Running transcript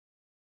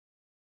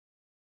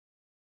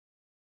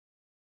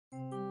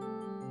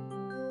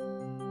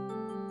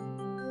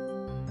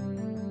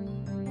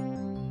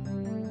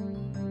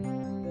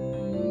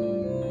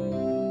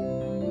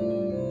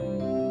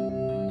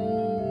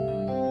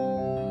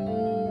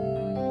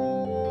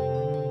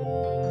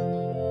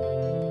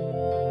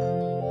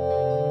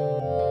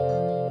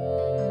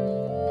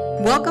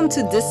Welcome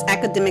to This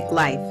Academic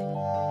Life,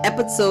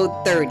 episode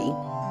 30.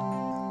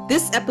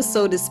 This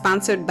episode is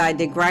sponsored by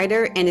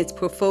DeGrider and its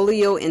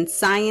portfolio in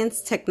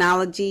science,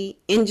 technology,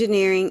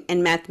 engineering,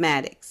 and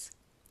mathematics.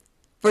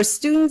 For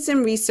students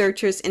and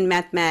researchers in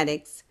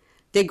mathematics,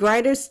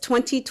 DeGrider's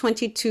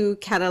 2022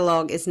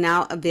 catalog is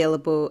now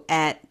available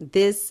at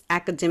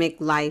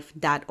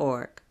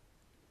thisacademiclife.org.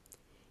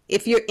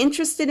 If you're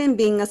interested in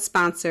being a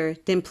sponsor,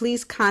 then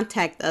please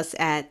contact us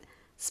at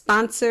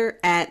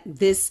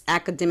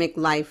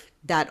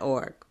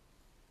sponsor@thisacademiclife.org.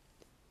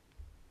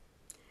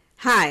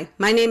 Hi,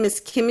 my name is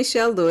Kim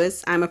Michelle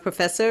Lewis. I'm a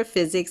professor of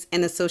physics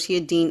and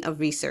associate dean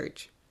of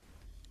research.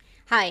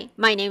 Hi,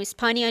 my name is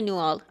Pania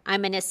Newell.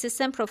 I'm an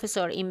assistant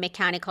professor in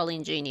mechanical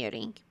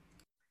engineering.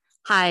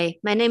 Hi,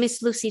 my name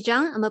is Lucy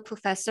Zhang. I'm a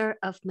professor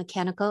of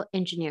mechanical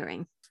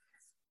engineering.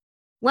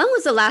 When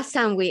was the last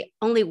time we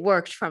only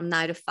worked from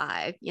 9 to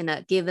 5 in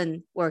a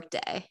given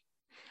workday?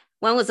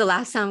 When was the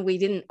last time we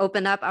didn't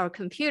open up our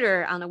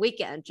computer on a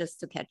weekend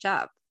just to catch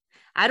up?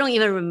 I don't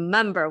even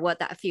remember what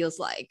that feels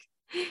like.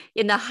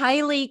 In a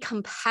highly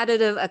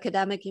competitive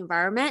academic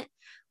environment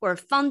where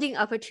funding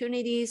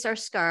opportunities are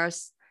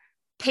scarce,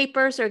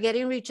 papers are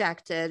getting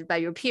rejected by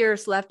your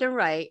peers left and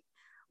right,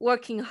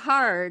 working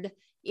hard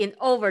in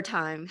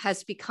overtime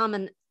has become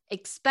an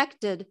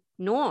expected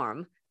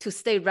norm to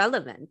stay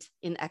relevant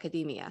in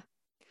academia.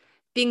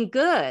 Being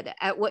good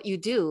at what you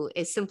do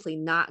is simply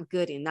not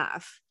good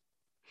enough.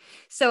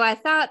 So I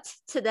thought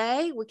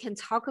today we can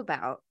talk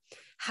about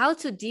how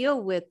to deal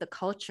with the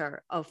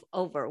culture of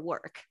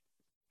overwork.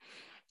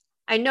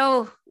 I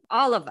know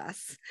all of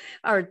us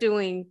are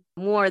doing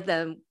more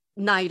than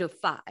 9 to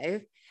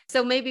 5.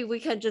 So maybe we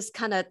can just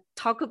kind of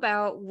talk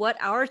about what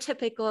our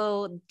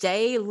typical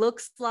day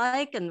looks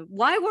like and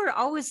why we're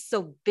always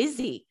so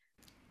busy.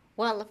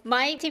 Well,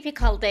 my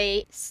typical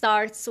day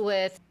starts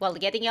with,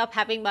 getting up,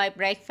 having my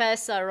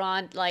breakfast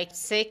around like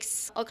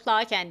 6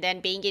 o'clock, and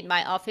then being in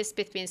my office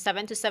between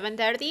 7 to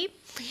 7:30.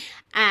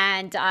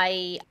 And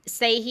I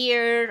stay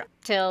here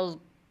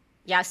till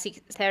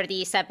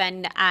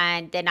 6:37,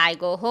 and then I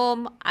go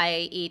home,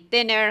 I eat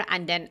dinner,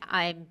 and then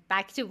I'm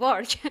back to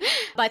work,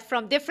 but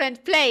from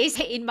different place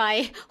in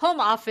my home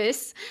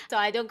office. So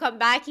I don't come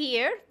back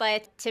here,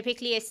 but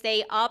typically I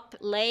stay up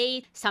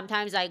late.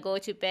 Sometimes I go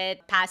to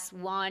bed past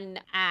 1,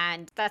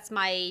 and that's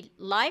my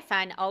life.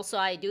 And also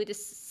I do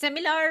this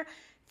similar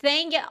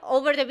thing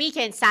over the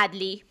weekend,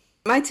 sadly.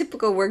 My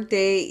typical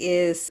workday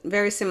is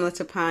very similar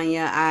to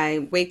Panya.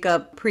 I wake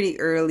up pretty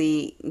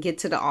early, get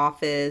to the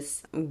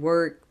office,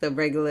 work the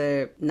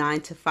regular 9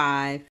 to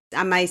 5.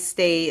 I might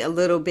stay a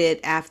little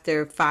bit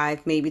after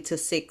 5, maybe to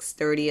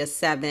 6:30 or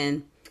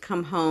 7,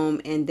 come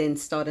home and then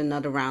start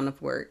another round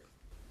of work.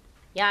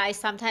 Yeah, I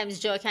sometimes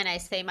joke and I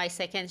say my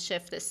second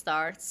shift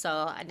starts.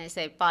 And I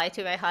say bye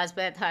to my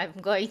husband. I'm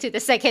going to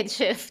the second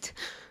shift.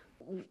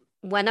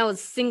 When I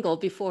was single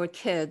before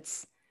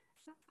kids,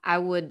 I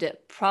would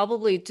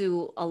probably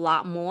do a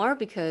lot more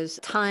because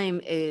time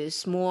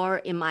is more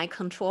in my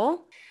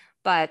control.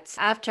 But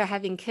after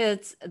having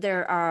kids,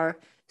 there are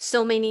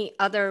so many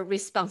other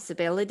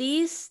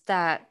responsibilities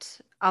that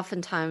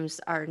oftentimes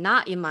are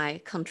not in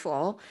my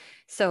control.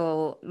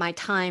 So my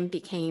time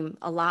became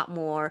a lot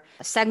more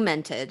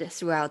segmented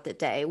throughout the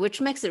day, which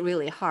makes it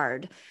really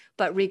hard.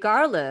 But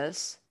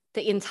regardless,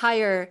 the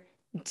entire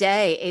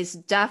day is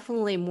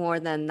definitely more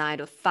than 9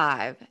 to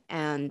 5.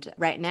 And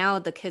right now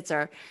the kids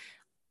are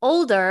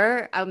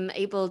older, I'm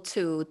able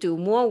to do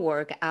more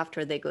work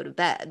after they go to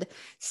bed.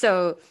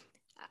 So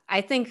I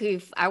think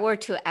if I were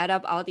to add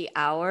up all the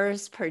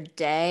hours per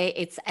day,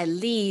 it's at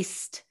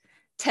least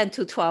 10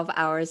 to 12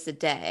 hours a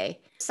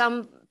day.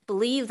 Some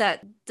believe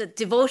that the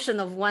devotion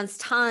of one's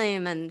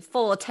time and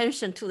full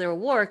attention to their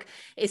work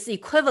is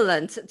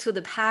equivalent to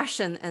the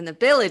passion and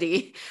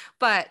ability.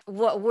 But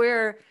what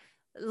we're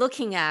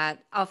looking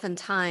at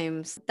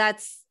oftentimes,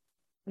 that's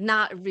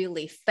not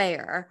really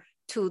fair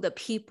to the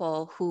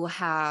people who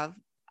have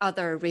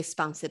other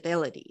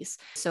responsibilities.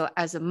 So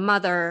as a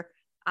mother,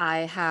 I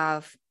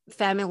have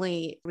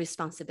family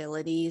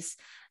responsibilities.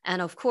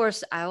 And of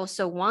course, I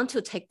also want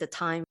to take the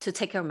time to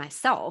take care of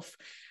myself.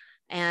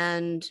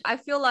 And I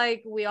feel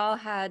like we all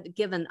had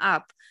given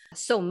up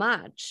so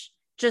much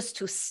just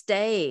to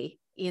stay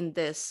in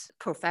this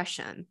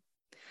profession.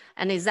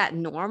 And is that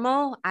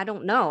normal? I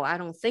don't know. I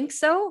don't think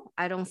so.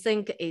 I don't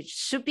think it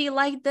should be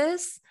like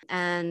this.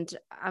 And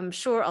I'm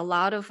sure a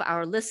lot of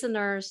our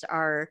listeners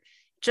are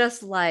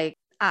just like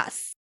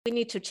us. We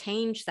need to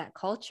change that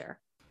culture.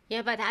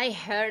 Yeah, but I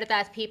heard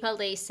that people,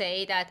 they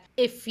say that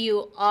if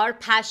you are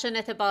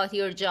passionate about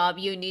your job,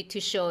 you need to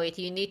show it.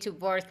 You need to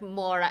work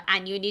more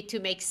and you need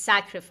to make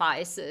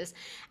sacrifices.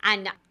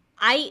 And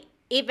I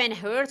even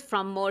heard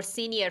from more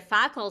senior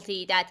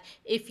faculty that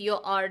if you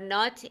are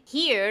not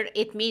here,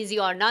 it means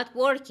you are not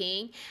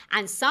working.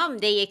 And some,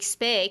 they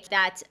expect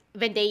that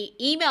when they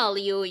email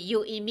you,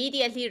 you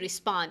immediately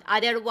respond.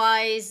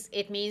 Otherwise,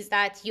 it means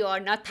that you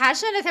are not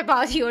passionate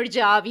about your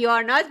job, you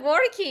are not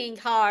working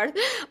hard,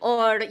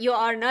 or you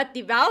are not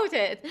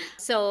devoted.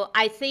 So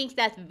I think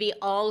that we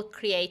all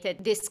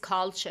created this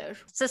culture.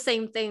 It's the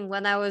same thing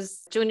when I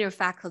was junior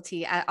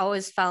faculty. I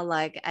always felt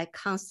like I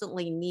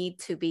constantly need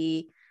to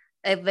be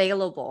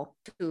available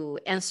to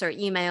answer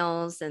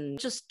emails and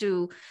just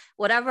do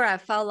whatever I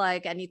felt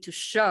like I need to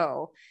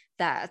show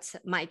that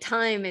my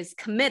time is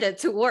committed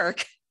to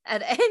work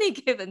at any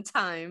given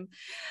time.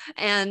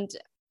 And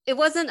it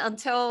wasn't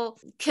until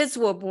kids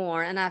were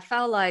born and I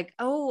felt like,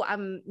 oh,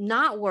 I'm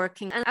not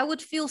working. And I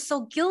would feel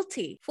so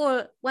guilty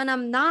for when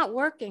I'm not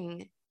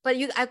working, but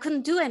I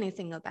couldn't do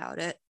anything about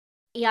it.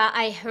 Yeah,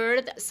 I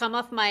heard some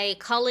of my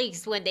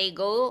colleagues when they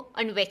go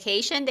on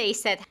vacation, they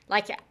said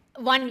like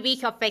 1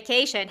 week of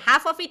vacation,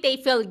 half of it they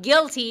feel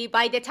guilty.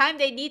 By the time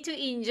they need to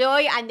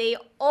enjoy and they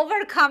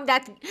overcome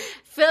that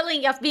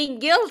feeling of being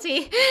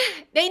guilty,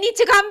 they need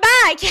to come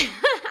back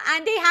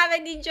and they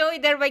haven't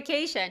enjoyed their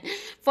vacation.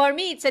 For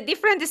me, it's a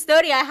different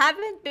story. I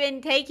haven't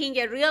been taking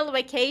a real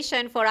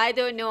vacation for I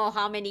don't know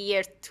how many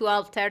years,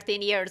 12,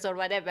 13 years or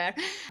whatever.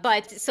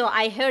 But so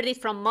I heard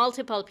it from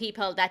multiple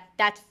people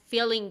that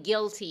feeling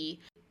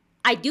guilty.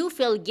 I do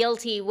feel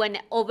guilty when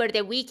over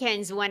the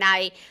weekends when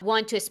I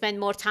want to spend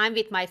more time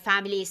with my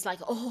family. It's like,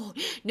 oh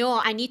no,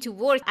 I need to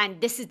work,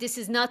 and this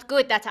is not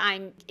good that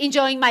I'm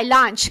enjoying my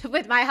lunch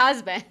with my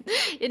husband.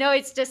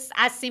 It's just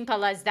as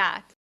simple as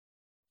that.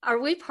 Are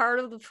we part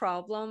of the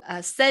problem?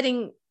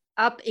 Setting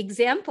up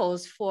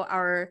examples for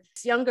our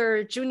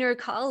younger junior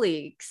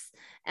colleagues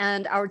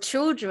and our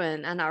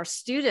children and our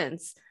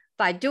students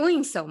by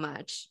doing so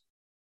much?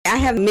 I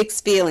have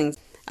mixed feelings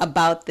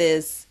about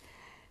this,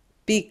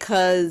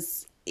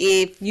 because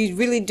if you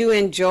really do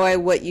enjoy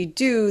what you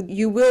do,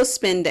 you will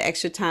spend the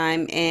extra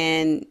time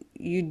and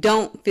you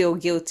don't feel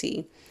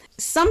guilty.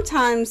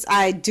 Sometimes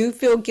I do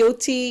feel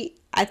guilty.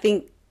 I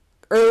think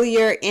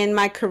earlier in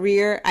my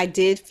career, I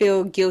did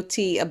feel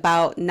guilty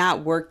about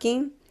not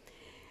working.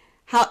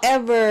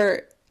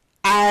 However,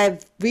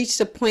 I've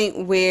reached a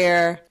point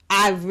where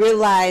I've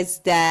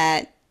realized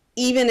that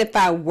even if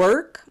I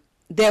work,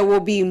 there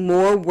will be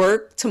more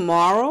work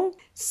tomorrow.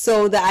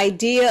 So the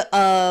idea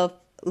of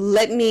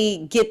let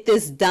me get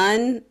this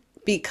done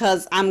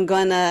because I'm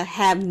gonna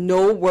have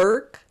no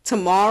work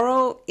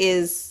tomorrow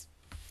is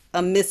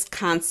a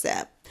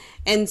misconcept.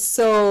 And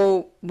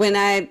so when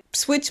I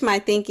switched my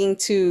thinking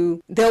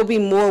to there'll be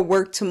more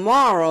work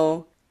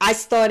tomorrow, I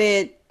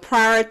started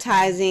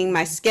prioritizing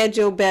my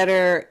schedule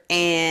better,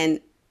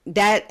 and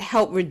that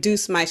helped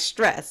reduce my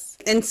stress.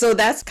 And so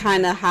that's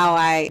kind of how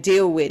I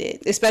deal with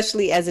it,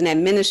 especially as an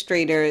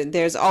administrator.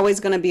 There's always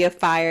going to be a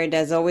fire.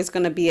 There's always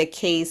going to be a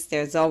case.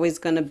 There's always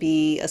going to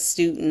be a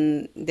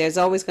student. There's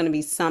always going to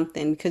be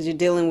something, because you're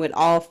dealing with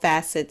all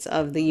facets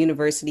of the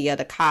university or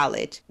the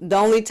college. The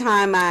only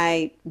time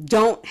I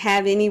don't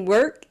have any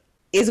work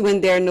is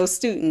when there are no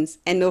students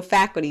and no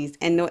faculties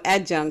and no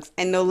adjuncts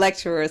and no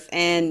lecturers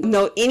and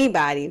no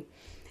anybody.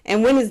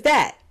 And when is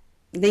that?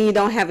 Then you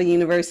don't have a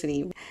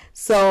university.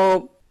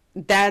 So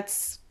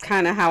that's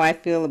kind of how I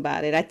feel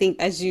about it. I think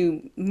as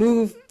you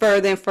move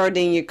further and further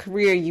in your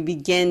career, you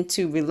begin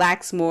to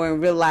relax more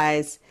and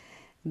realize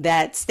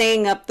that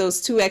staying up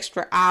those 2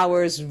 extra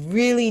hours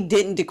really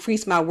didn't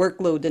decrease my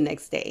workload the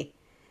next day.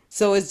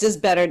 So it's just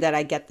better that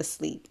I get the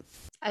sleep.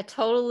 I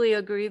totally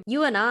agree.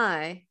 You and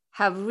I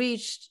have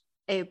reached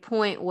a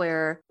point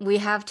where we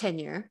have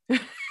tenure.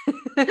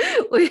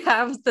 We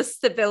have the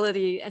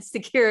stability and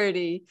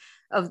security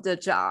of the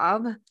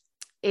job.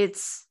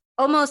 It's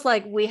almost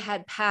like we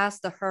had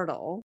passed the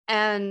hurdle,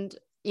 and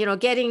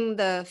getting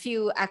the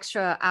few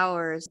extra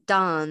hours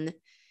done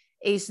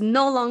is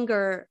no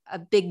longer a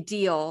big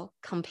deal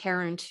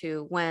comparing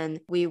to when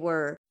we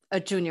were a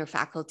junior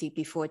faculty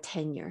before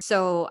tenure.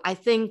 So I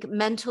think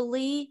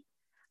mentally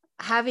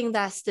having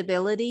that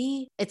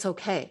stability, it's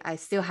okay. I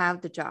still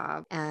have the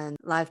job and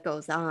life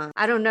goes on.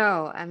 I don't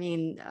know. I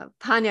mean,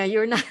 Panya,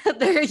 you're not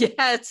there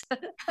yet.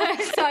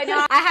 So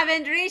no, I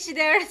haven't reached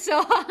there.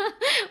 So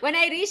when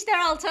I reach there,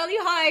 I'll tell you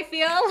how I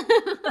feel.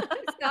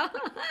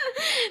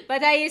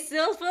 But I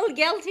still feel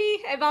guilty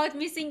about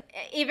missing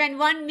even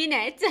 1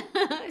 minute.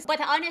 But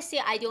honestly,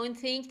 I don't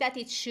think that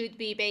it should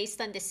be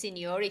based on the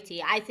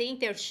seniority. I think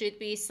there should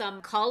be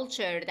some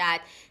culture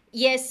that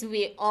yes,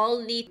 we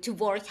all need to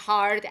work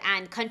hard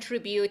and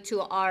contribute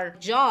to our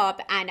job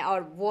and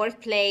our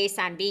workplace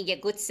and being a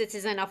good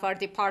citizen of our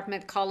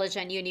department, college,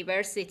 and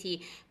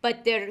university.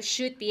 But there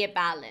should be a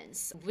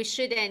balance. We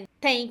shouldn't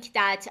think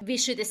that we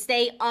should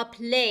stay up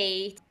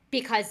late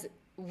because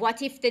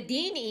what if the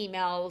dean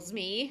emails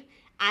me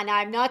and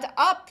I'm not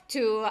up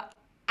to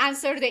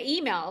answer the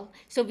email?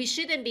 So we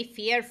shouldn't be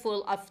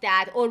fearful of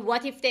that. Or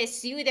what if the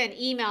student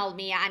emailed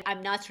me and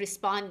I'm not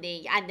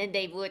responding, and then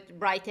they would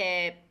write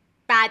a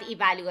bad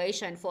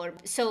evaluation for.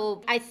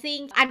 So I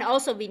think, and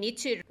also we need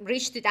to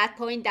reach to that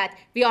point that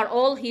we are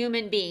all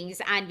human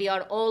beings and we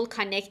are all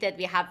connected.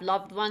 We have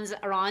loved ones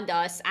around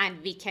us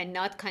and we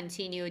cannot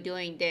continue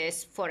doing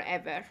this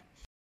forever.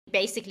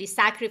 Basically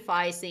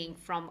sacrificing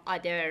from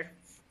other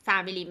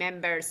family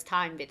members'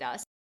 time with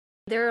us.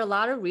 There are a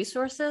lot of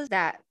resources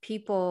that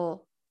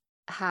people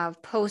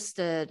have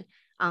posted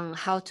on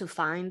how to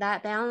find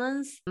that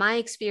balance. My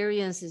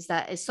experience is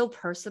that it's so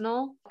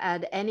personal.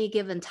 At any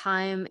given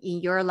time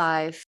in your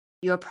life,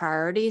 your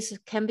priorities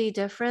can be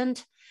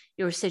different,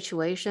 your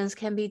situations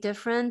can be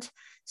different.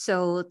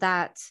 So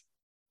that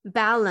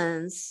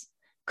balance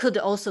could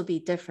also be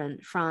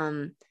different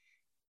from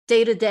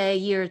day to day,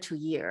 year to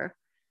year.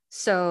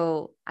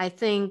 So I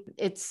think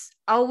it's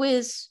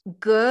always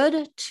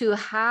good to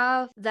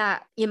have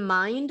that in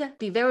mind,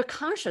 be very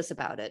conscious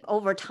about it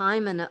over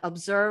time and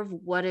observe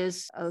what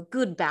is a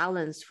good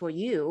balance for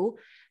you,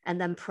 and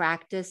then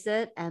practice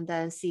it and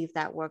then see if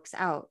that works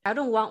out. I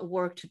don't want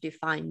work to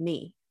define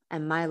me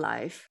and my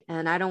life,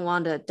 and I don't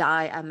want to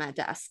die at my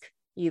desk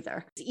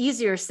either. It's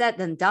easier said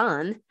than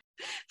done.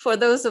 For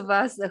those of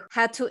us that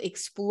had to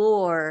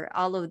explore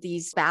all of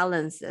these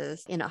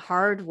balances in a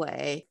hard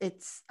way,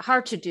 it's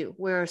hard to do.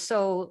 We're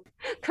so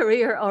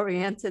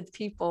career-oriented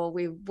people.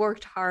 We've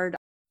worked hard,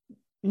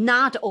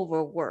 not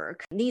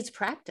overwork, needs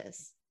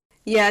practice.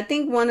 Yeah, I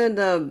think one of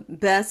the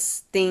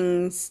best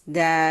things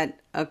that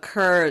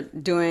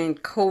occurred during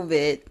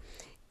COVID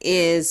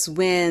is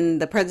when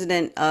the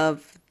president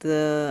of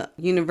the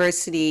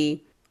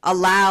university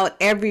allowed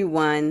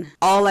everyone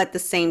all at the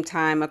same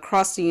time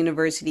across the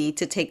university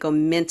to take a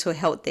mental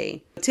health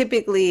day.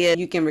 Typically,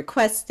 you can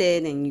request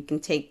it and you can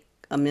take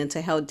a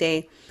mental health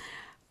day.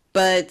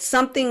 But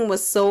something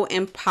was so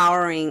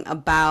empowering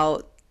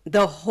about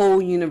the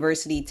whole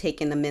university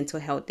taking a mental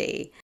health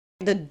day.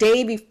 The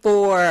day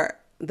before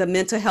the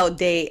mental health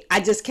day, I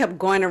just kept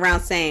going around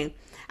saying,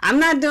 I'm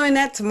not doing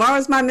that.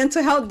 Tomorrow's my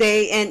mental health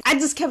day. And I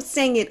just kept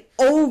saying it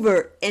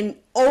over and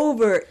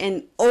over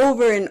and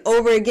over and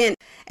over again.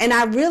 And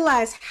I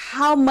realized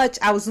how much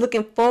I was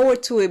looking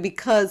forward to it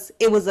because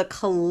it was a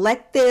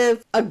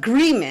collective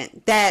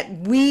agreement that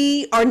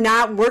we are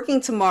not working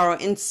tomorrow.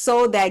 And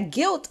so that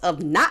guilt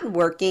of not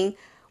working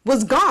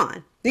was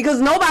gone because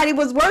nobody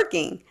was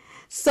working.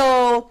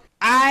 So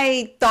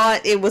I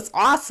thought it was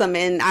awesome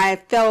and I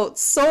felt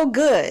so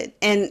good.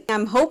 And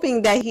I'm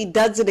hoping that he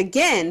does it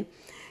again,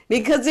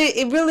 because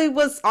it really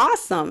was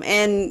awesome.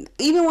 And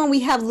even when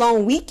we have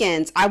long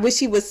weekends, I wish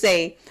he would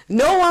say,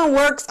 no one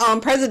works on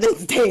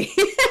President's Day.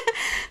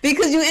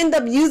 Because you end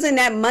up using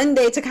that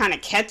Monday to kind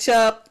of catch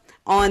up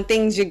on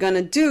things you're going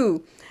to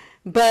do.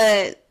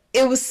 But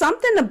it was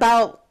something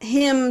about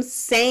him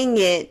saying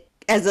it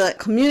as a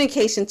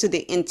communication to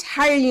the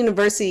entire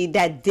university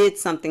that did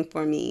something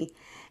for me.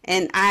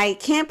 And I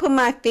can't put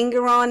my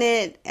finger on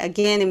it.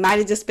 Again, it might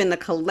have just been a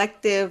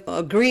collective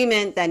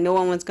agreement that no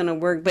one was going to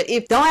work. But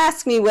don't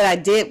ask me what I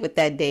did with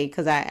that day,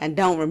 because I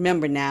don't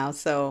remember now.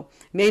 So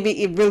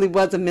maybe it really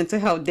was a mental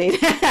health day.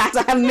 So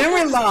I have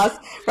memory loss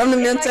from the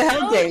mental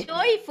health day.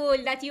 Joyful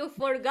that you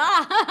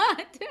forgot.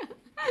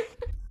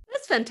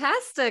 That's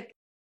fantastic.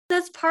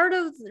 That's part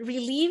of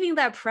relieving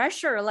that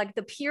pressure, like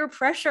the peer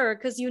pressure,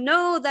 because you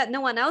know that no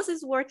one else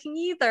is working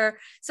either.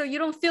 So you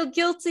don't feel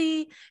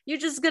guilty. You're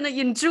just going to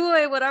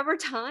enjoy whatever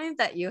time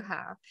that you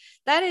have.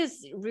 That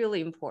is really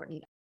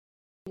important.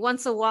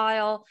 Once a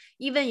while,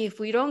 even if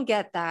we don't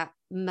get that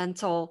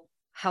mental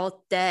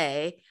health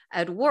day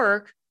at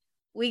work,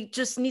 we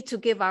just need to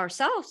give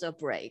ourselves a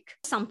break,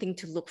 something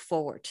to look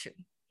forward to.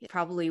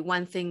 Probably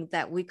one thing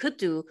that we could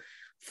do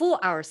for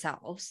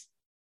ourselves.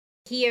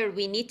 Here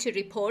we need to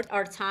report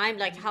our time,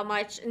 like how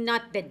much,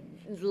 not the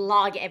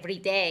log every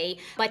day,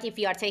 but if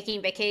you are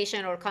taking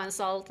vacation or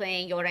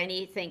consulting or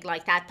anything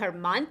like that per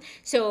month.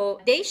 So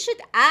they should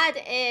add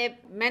a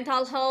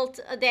mental health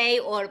day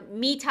or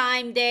me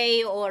time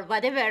day or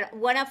whatever,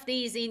 one of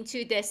these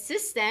into the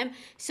system.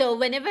 So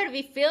whenever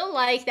we feel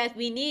like that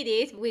we need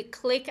it, we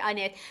click on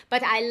it.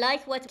 But I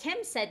like what Kim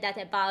said that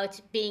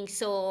about being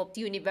so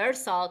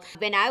universal.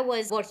 When I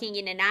was working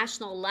in a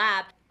national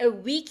lab, a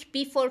week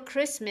before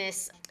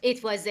Christmas,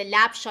 it was a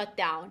lab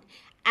shutdown,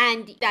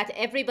 and that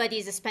everybody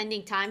is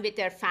spending time with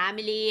their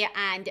family,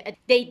 and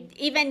they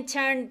even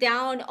turned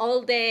down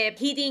all the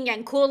heating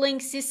and cooling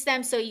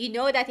systems. So you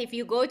know that if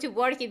you go to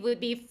work, it would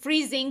be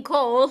freezing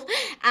cold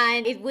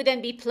and it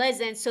wouldn't be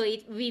pleasant. So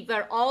we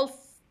were all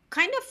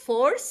kind of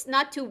forced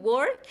not to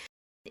work,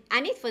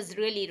 and it was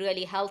really,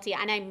 really healthy,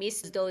 and I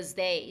miss those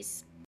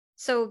days.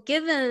 So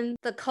given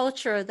the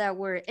culture that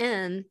we're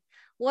in,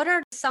 what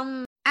are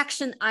some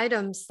action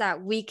items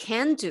that we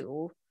can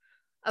do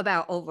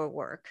about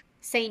overwork?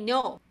 Say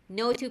no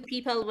to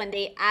people when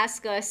they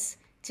ask us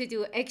to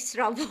do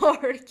extra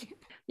work.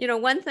 You know,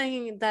 one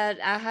thing that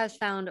I have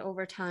found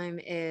over time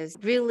is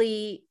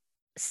really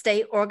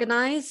stay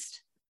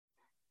organized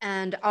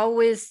and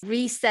always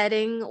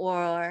resetting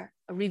or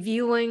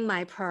reviewing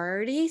my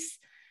priorities.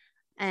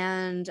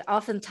 And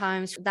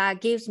oftentimes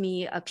that gives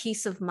me a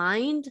peace of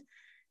mind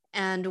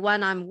And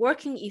when I'm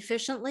working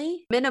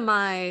efficiently,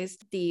 minimize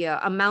the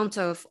amount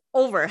of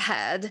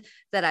overhead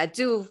that I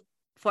do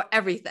for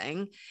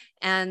everything.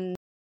 And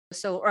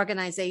so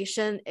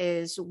organization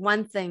is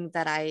one thing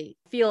that I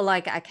feel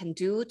like I can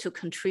do to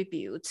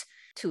contribute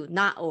to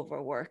not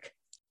overwork.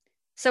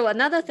 So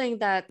another thing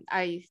that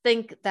I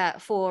think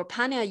that for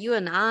Panya, you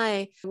and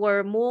I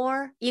were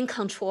more in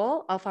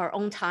control of our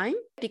own time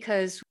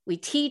because we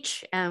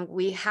teach and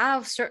we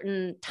have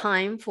certain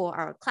time for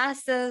our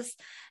classes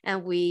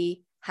and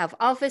we have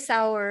office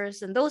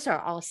hours and those are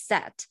all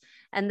set.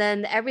 And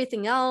then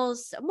everything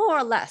else, more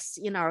or less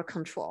in our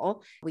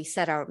control. We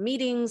set our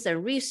meetings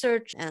and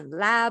research and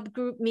lab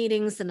group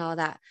meetings and all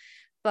that.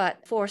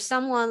 But for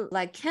someone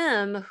like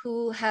Kim,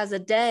 who has a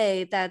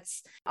day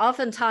that's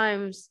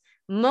oftentimes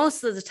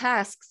most of the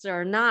tasks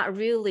are not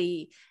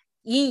really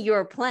in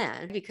your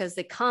plan because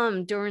they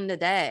come during the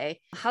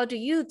day. How do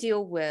you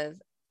deal with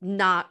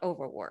not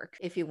overwork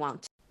if you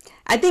want to?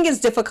 I think it's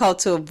difficult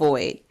to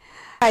avoid.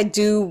 I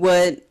do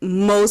what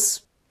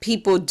most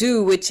people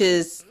do, which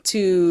is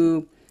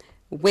to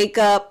wake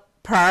up,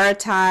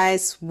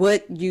 prioritize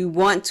what you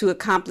want to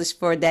accomplish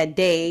for that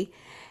day,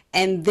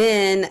 and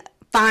then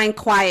find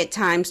quiet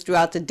times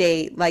throughout the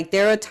day. Like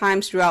there are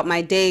times throughout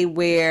my day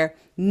where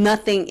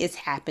nothing is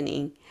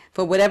happening.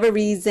 For whatever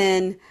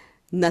reason,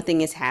 nothing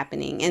is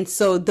happening. And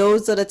so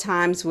those are the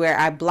times where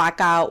I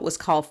block out what's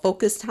called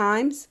focus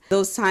times.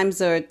 Those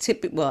times are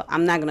typical. Well,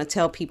 I'm not going to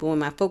tell people when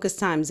my focus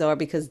times are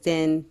because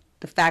then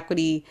the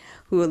faculty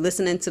who are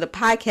listening to the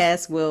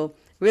podcast will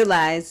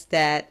realize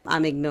that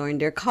I'm ignoring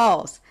their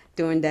calls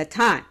during that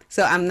time.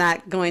 So I'm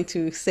not going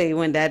to say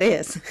when that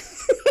is.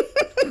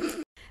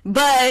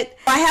 But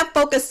I have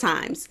focus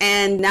times.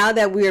 And now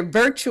that we're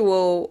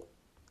virtual,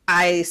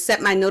 I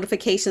set my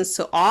notifications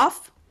to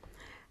off.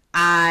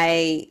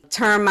 I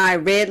turn my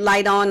red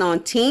light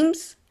on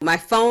Teams. My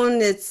phone,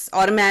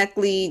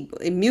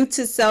 it mutes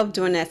itself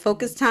during that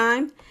focus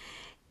time.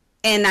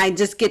 And I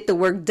just get the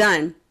work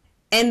done.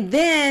 And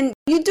then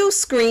you do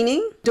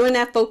screening during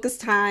that focus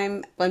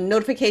time. When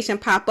notification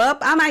pop up,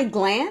 I might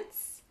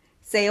glance,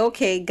 say,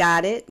 okay,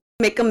 got it.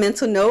 Make a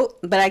mental note,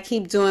 but I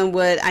keep doing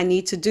what I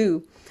need to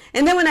do.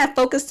 And then when that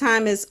focus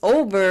time is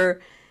over,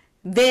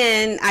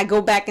 then I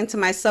go back into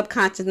my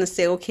subconscious and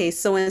say, okay,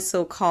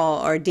 so-and-so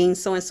call, or Dean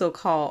so-and-so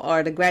call,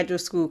 or the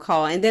graduate school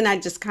call. And then I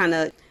just kind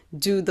of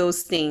do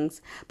those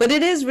things. But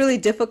it is really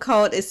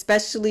difficult,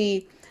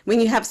 especially when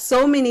you have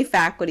so many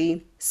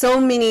faculty, so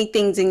many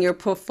things in your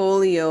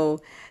portfolio,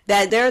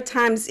 that there are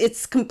times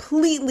it's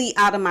completely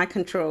out of my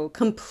control,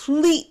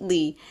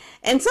 completely.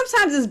 And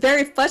sometimes it's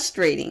very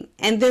frustrating.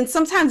 And then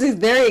sometimes it's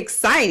very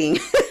exciting.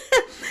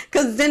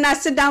 Because then I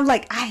sit down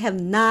like I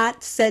have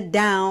not sat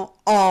down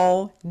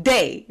all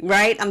day,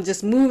 right? I'm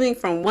just moving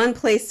from one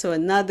place to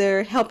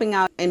another, helping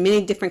out in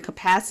many different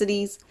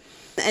capacities.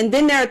 And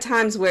then there are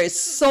times where it's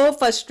so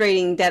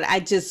frustrating that I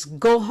just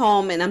go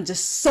home and I'm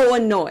just so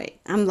annoyed.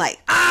 I'm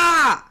like,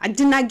 I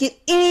did not get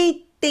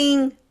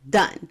anything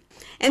done.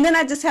 And then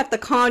I just have to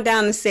calm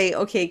down and say,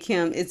 okay,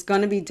 Kim, it's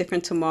going to be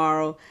different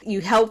tomorrow.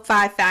 You helped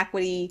 5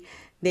 faculty.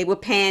 They were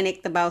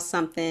panicked about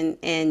something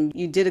and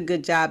you did a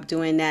good job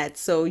doing that.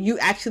 So you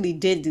actually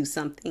did do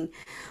something.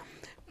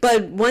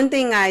 But one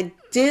thing I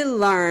did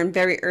learn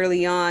very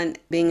early on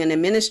being an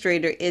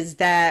administrator is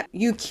that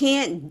you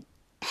can't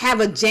have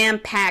a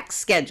jam-packed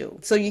schedule.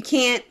 So you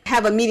can't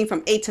have a meeting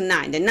from 8 to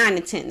 9, then 9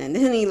 to 10, and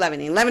then 11,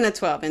 and 11 to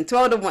 12, and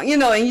 12 to 1,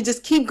 and you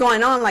just keep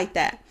going on like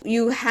that.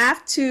 You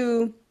have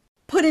to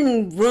put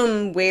in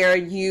room where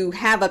you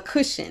have a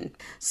cushion.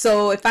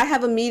 So if I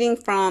have a meeting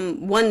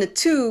from 1 to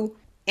 2,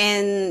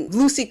 and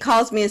Lucy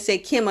calls me and say,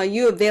 Kim, are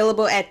you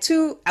available at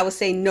 2? I would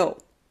say, no,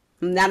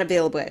 I'm not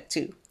available at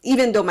 2.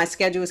 Even though my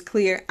schedule is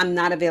clear, I'm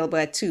not available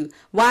at 2.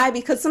 Why?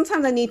 Because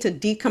sometimes I need to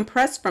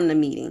decompress from the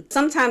meeting.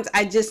 Sometimes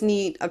I just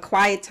need a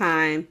quiet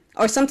time,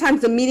 or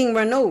sometimes the meeting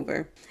run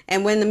over.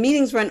 And when the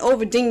meetings run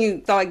over, then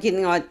you start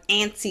getting all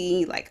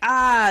antsy, like,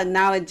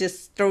 now it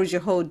just throws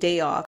your whole day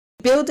off.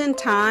 Building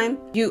time,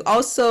 you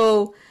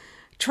also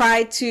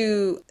try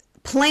to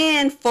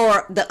plan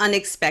for the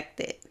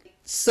unexpected.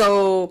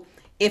 So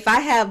if I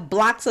have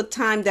blocks of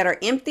time that are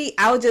empty,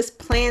 I'll just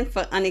plan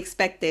for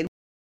unexpected.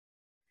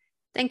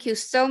 Thank you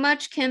so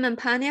much, Kim and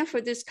Panya,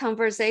 for this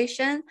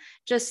conversation.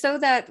 Just so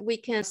that we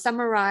can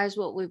summarize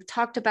what we've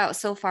talked about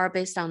so far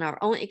based on our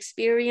own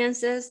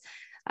experiences.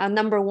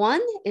 Number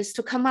 1 is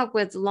to come up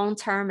with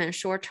long-term and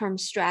short-term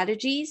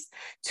strategies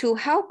to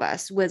help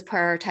us with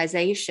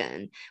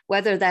prioritization,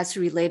 whether that's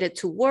related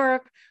to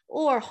work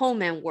or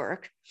home and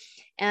work,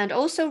 and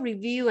also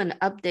review and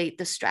update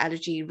the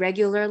strategy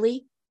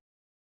regularly.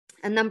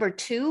 And number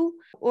 2,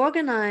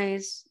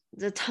 organize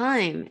the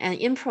time and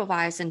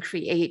improvise and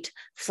create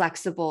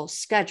flexible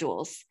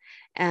schedules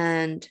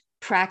and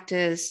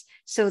practice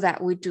so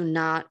that we do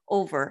not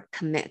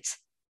overcommit.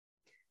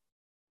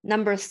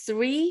 Number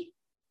 3,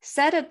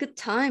 set a good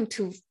time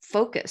to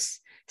focus,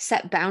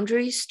 set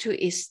boundaries to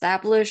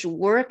establish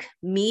work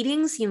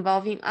meetings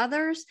involving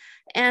others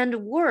and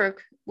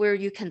work where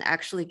you can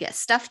actually get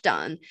stuff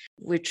done,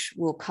 which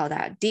we'll call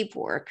that deep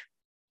work.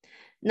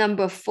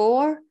 Number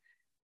 4,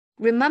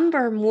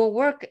 Remember, more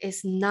work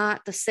is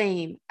not the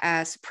same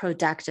as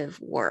productive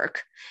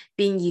work.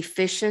 Being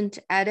efficient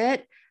at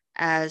it,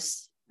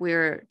 as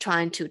we're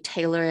trying to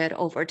tailor it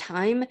over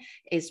time,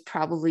 is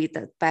probably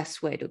the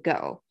best way to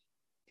go.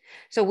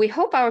 So we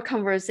hope our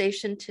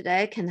conversation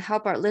today can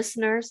help our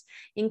listeners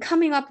in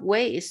coming up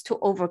ways to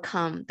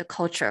overcome the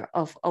culture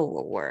of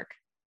overwork.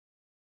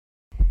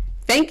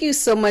 Thank you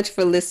so much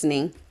for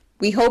listening.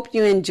 We hope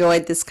you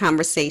enjoyed this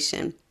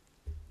conversation.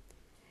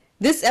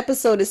 This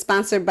episode is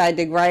sponsored by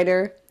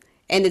DeGruyter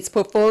and its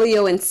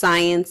portfolio in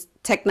science,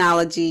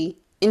 technology,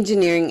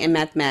 engineering, and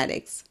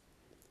mathematics.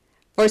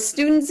 For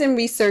students and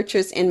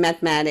researchers in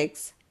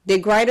mathematics,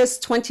 DeGruyter's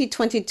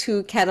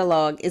 2022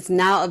 catalog is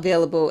now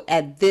available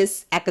at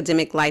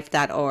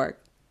thisacademiclife.org.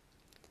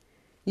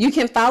 You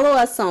can follow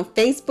us on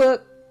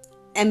Facebook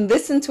and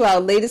listen to our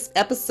latest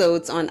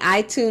episodes on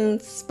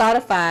iTunes,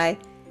 Spotify,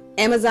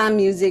 Amazon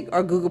Music,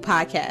 or Google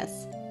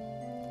Podcasts.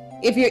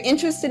 If you're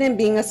interested in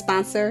being a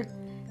sponsor,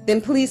 then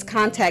please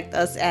contact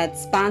us at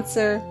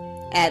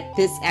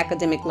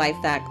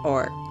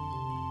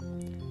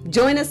sponsor@thisacademiclife.org.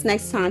 Join us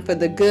next time for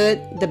the good,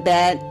 the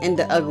bad, and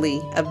the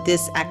ugly of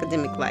this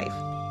academic life.